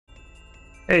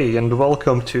Hey, and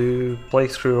welcome to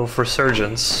playthrough of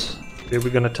Resurgence. Today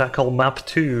we're gonna tackle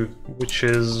MAP02, which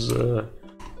is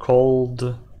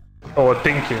called... Oh, a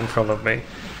pinky in front of me.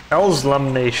 L's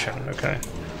Lamentation, okay.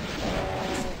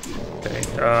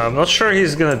 Okay, I'm not sure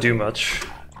he's gonna do much.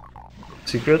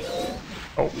 Secret?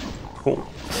 Oh, cool.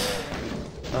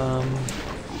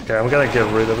 Okay, I'm gonna get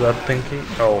rid of that pinky.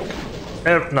 Oh,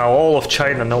 and now all of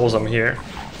China knows I'm here.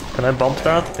 Can I bump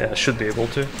that? Yeah, I should be able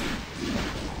to.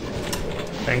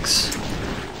 Thanks.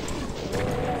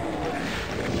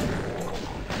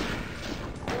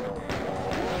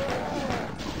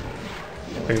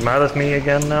 Are you mad at me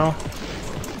again now?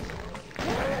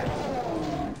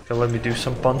 Okay, let me do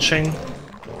some punching.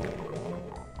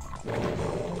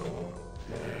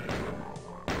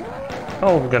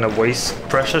 Oh, we're gonna waste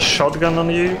precious shotgun on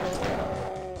you.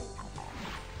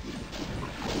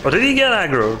 Oh, did he get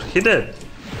aggroed? He did.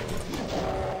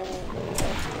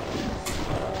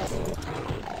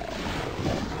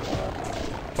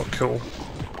 Oh, cool.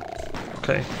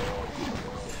 Okay.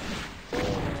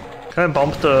 Can I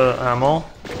bump the ammo?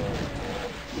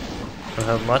 Don't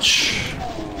have much.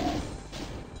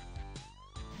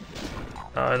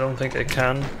 I don't think I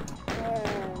can.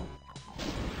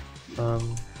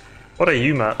 What are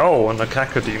you, man? Oh, and a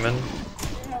Kako demon.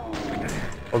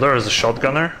 Oh, there is a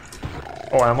shotgunner.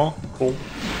 Oh, ammo. Cool.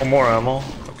 Oh, more ammo.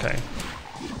 Okay.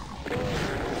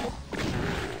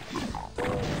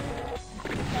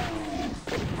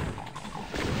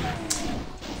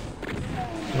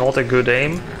 Not a good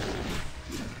aim.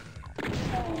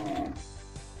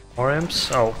 More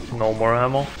imps? Oh, no more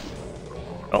ammo.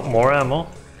 Oh, more ammo.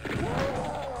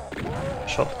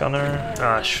 Shotgunner.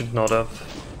 Ah, I should not have.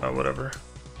 Whatever.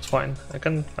 It's fine. I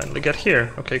can finally get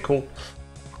here. Okay, cool.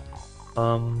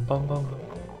 Bum bum.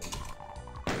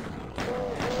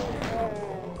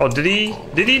 Oh, did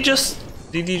he just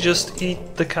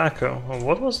eat the Kako? Oh,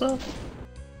 what was that?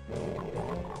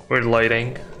 Weird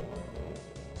lighting.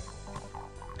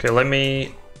 Okay, let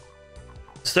me...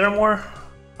 Is there more?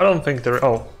 I don't think there...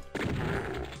 Oh.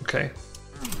 Okay.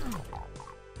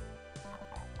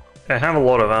 I have a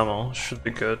lot of ammo. Should be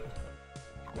good.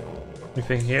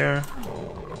 Anything here?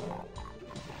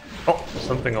 Oh,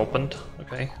 something opened.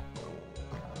 Okay.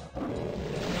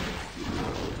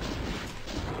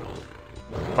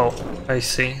 Oh, I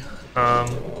see.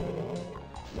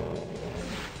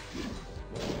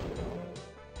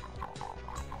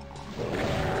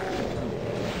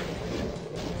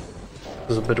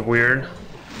 This is a bit weird.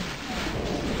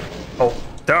 Oh,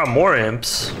 there are more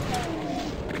imps.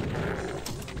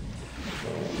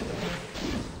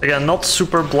 Again, not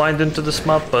super blind into this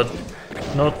map, but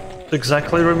not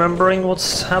exactly remembering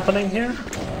what's happening here.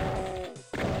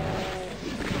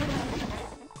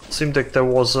 Seemed like there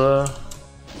was a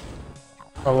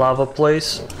lava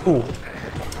place. Ooh.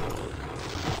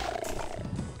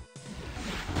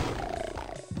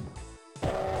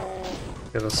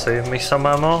 Gonna save me some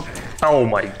ammo. Oh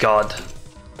my god.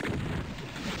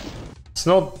 Let's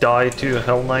not die to a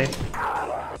Hell Knight.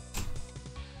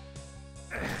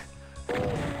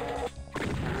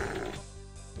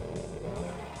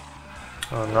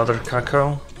 Another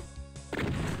Kako.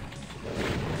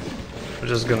 We're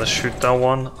just gonna shoot that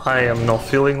one. I am not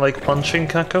feeling like punching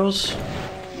Kakos.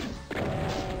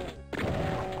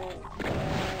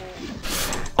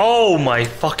 Oh my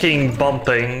fucking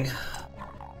bumping.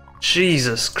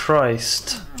 Jesus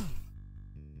Christ.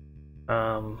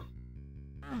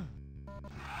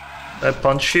 Did I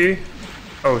punch you?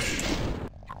 Oh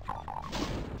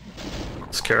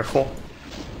It's careful.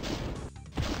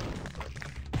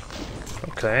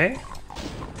 Okay.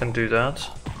 Can do that.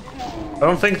 I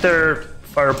don't think their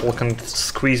fireball can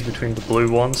squeeze between the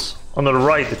blue ones. On the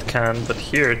right it can, but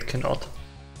here it cannot.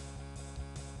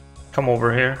 Come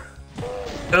over here.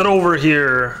 Get over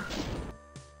here!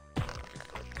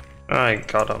 I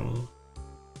got him.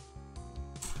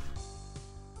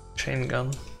 Chain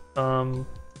gun.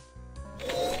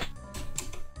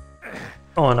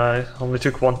 Oh, and I only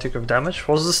took 1 tick of damage.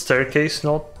 Was the staircase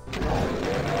not...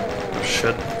 Oh,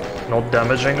 shit. Not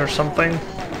damaging or something?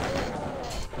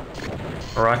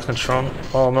 Arachnotron.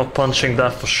 Oh, I'm not punching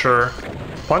that for sure.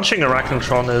 Punching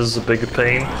Arachnotron is a big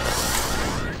pain.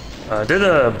 I did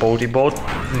a Bodhi boat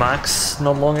max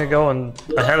not long ago, and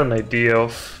I had an idea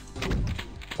of...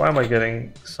 Why am I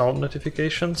getting sound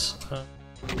notifications?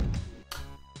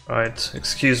 Right,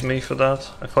 excuse me for that.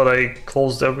 I thought I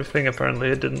closed everything, apparently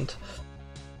I didn't.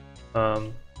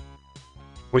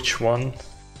 Which one?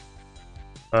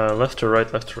 Left or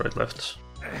right, left or right, left.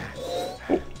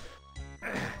 Ooh.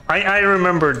 I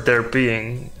remembered there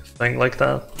being a thing like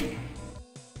that.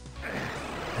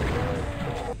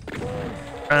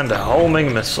 And a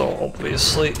homing missile,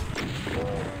 obviously.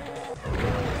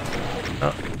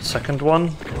 Second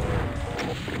one.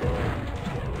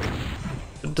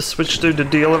 Did the switch do the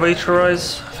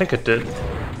de-elevatorize? I think it did.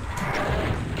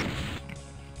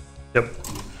 Yep.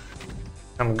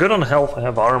 I'm good on health, I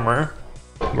have armor.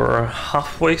 We're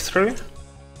halfway through.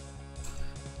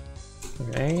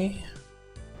 Okay.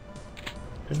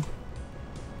 Good.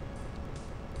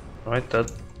 Right,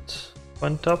 that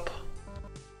went up.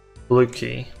 Blue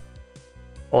key.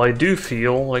 Well, I do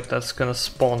feel like that's gonna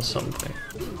spawn something.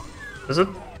 Is it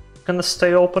gonna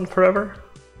stay open forever?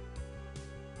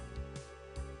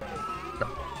 No.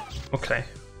 Okay.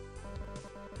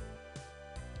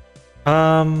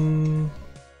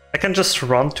 I can just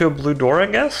run to a blue door, I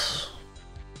guess?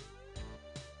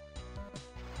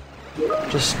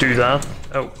 Just do that.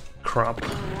 Oh, crap.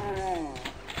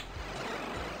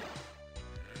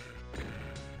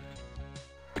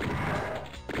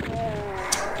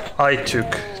 I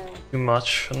took too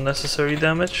much unnecessary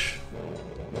damage.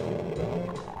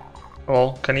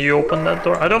 Well, can you open that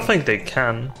door? I don't think they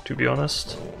can, to be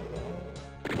honest.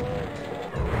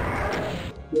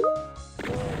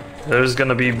 There's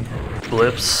gonna be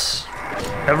blips.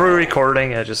 Every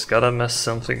recording, I just gotta mess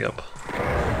something up.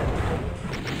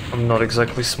 I'm not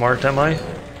exactly smart, am I?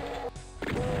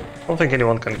 I don't think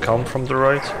anyone can come from the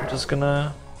right. I'm just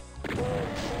gonna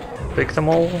pick them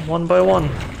all one by one.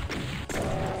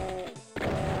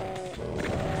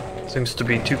 Seems to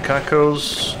be 2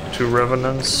 Kakos, 2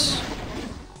 Revenants,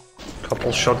 a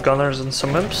couple Shotgunners and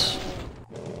some Imps.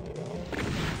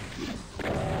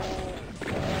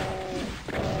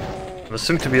 There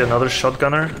seems to be another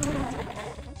Shotgunner.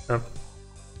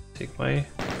 Take my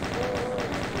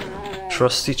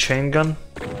trusty chain gun.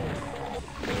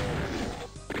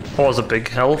 Oh, there's a big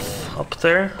health up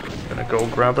there. Gonna go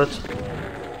grab it.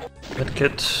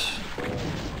 Medkit.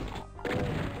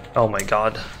 Oh my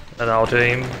god, that auto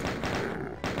aim.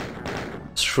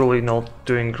 It's truly not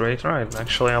doing great. Right,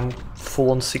 actually I'm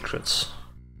full on secrets.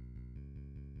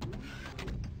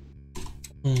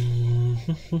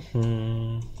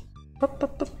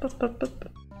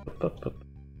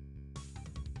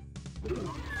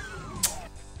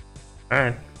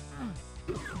 Alright.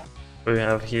 What do we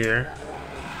have here?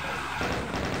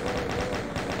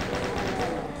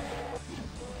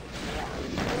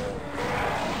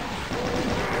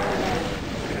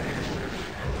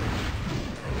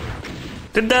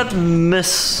 Did that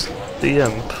miss the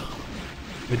imp?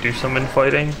 We do some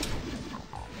infighting.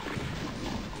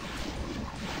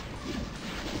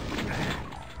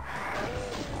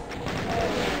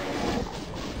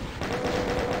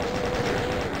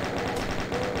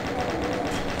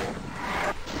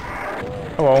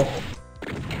 Hello.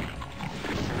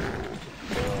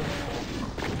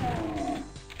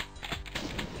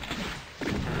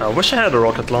 I wish I had a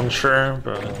rocket launcher,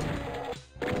 but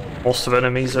most of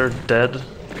enemies are dead.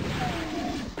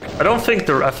 I don't think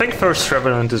I think First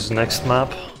Revenant is next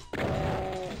map.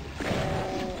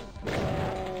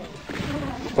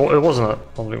 Oh, it wasn't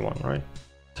only one, right?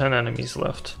 10 enemies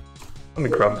left. Let me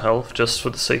grab health just for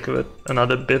the sake of it.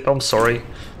 Another bip, I'm sorry.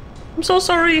 I'm so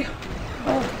sorry!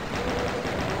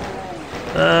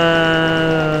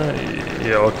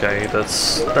 Yeah, okay,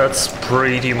 that's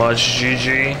pretty much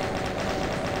GG.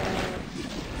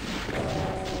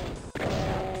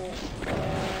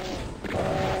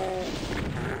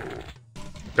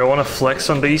 Do I want to flex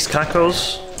on these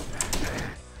Kakos?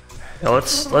 Yeah,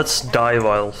 let's die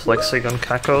while flexing on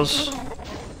Kakos.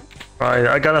 Right,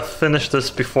 I gotta finish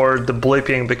this before the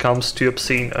blipping becomes too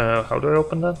obscene. How do I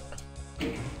open that?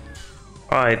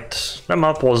 Alright, that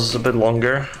map was a bit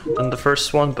longer than the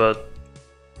first one, but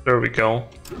there we go.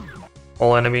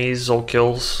 All enemies, all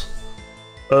kills.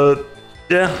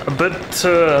 Yeah, a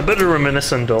bit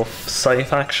reminiscent of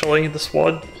Scythe actually, the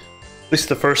SWAD. At least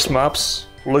the first maps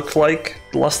look like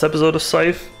the last episode of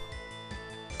Scythe.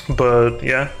 But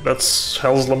yeah, that's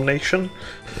Hell's Lamentation.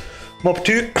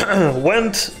 MAP02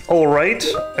 went alright.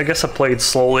 I guess I played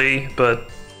slowly, but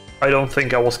I don't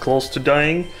think I was close to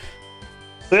dying.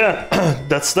 So yeah,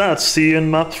 that's that. See you in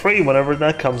map 3 whenever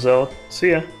that comes out.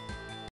 See ya.